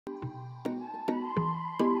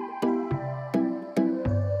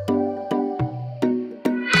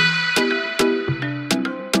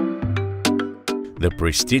The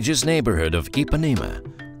prestigious neighborhood of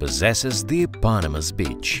Ipanema possesses the eponymous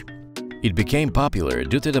beach. It became popular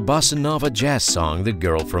due to the bossa nova jazz song The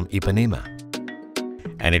Girl from Ipanema.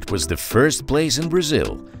 And it was the first place in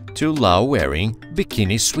Brazil to allow wearing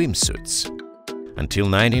bikini swimsuits. Until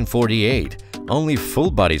 1948, only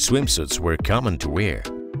full-body swimsuits were common to wear.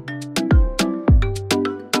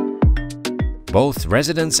 Both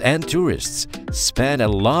residents and tourists spend a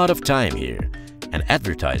lot of time here, and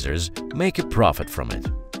advertisers make a profit from it.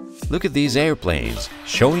 Look at these airplanes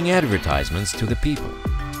showing advertisements to the people.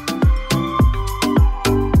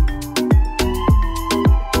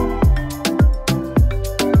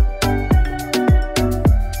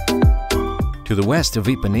 To the west of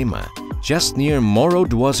Ipanema, just near Morro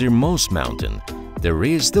do Azirmãos mountain, there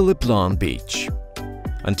is the Leblon beach.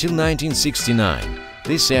 Until 1969,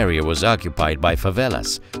 this area was occupied by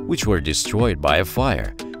favelas, which were destroyed by a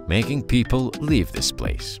fire, making people leave this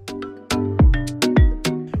place.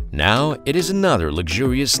 Now it is another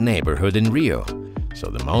luxurious neighborhood in Rio, so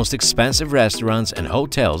the most expensive restaurants and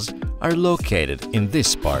hotels are located in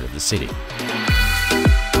this part of the city.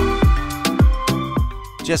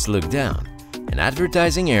 Just look down. An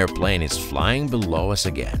advertising airplane is flying below us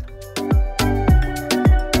again.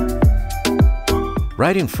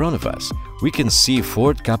 Right in front of us, we can see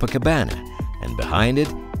Fort Copacabana, and behind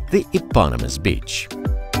it, the eponymous beach.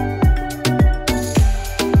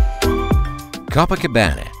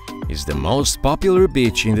 Copacabana is the most popular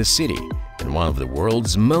beach in the city and one of the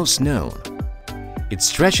world's most known. It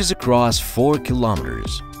stretches across 4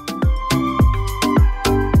 kilometers.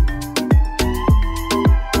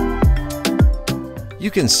 You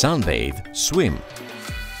can sunbathe, swim,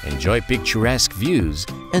 enjoy picturesque views,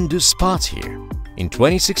 and do spots here. In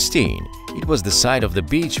 2016, it was the site of the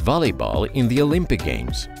beach volleyball in the Olympic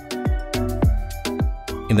Games.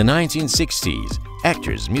 In the 1960s,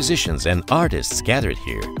 actors, musicians, and artists gathered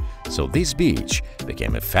here, so this beach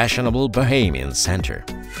became a fashionable bohemian center.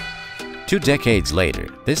 2 decades later,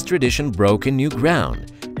 this tradition broke a new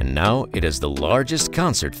ground, and now it is the largest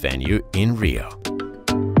concert venue in Rio.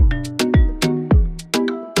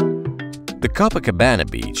 The Copacabana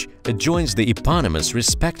beach adjoins the eponymous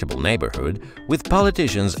respectable neighborhood with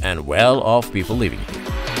politicians and well-off people living here.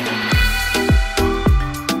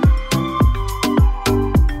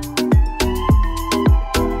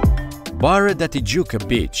 Barra da Tijuca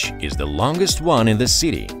beach is the longest one in the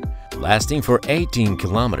city, lasting for 18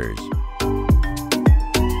 kilometers.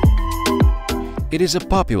 It is a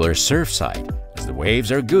popular surf site, as the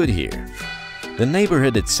waves are good here. The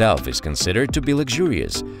neighborhood itself is considered to be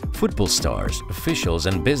luxurious. Football stars, officials,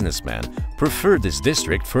 and businessmen prefer this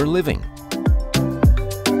district for a living.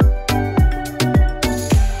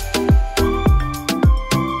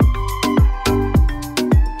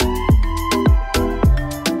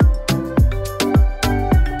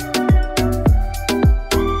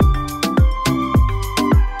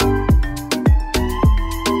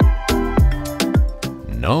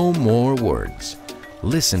 No more words.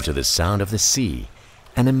 Listen to the sound of the sea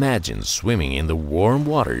and imagine swimming in the warm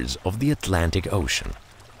waters of the Atlantic Ocean.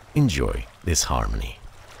 Enjoy this harmony.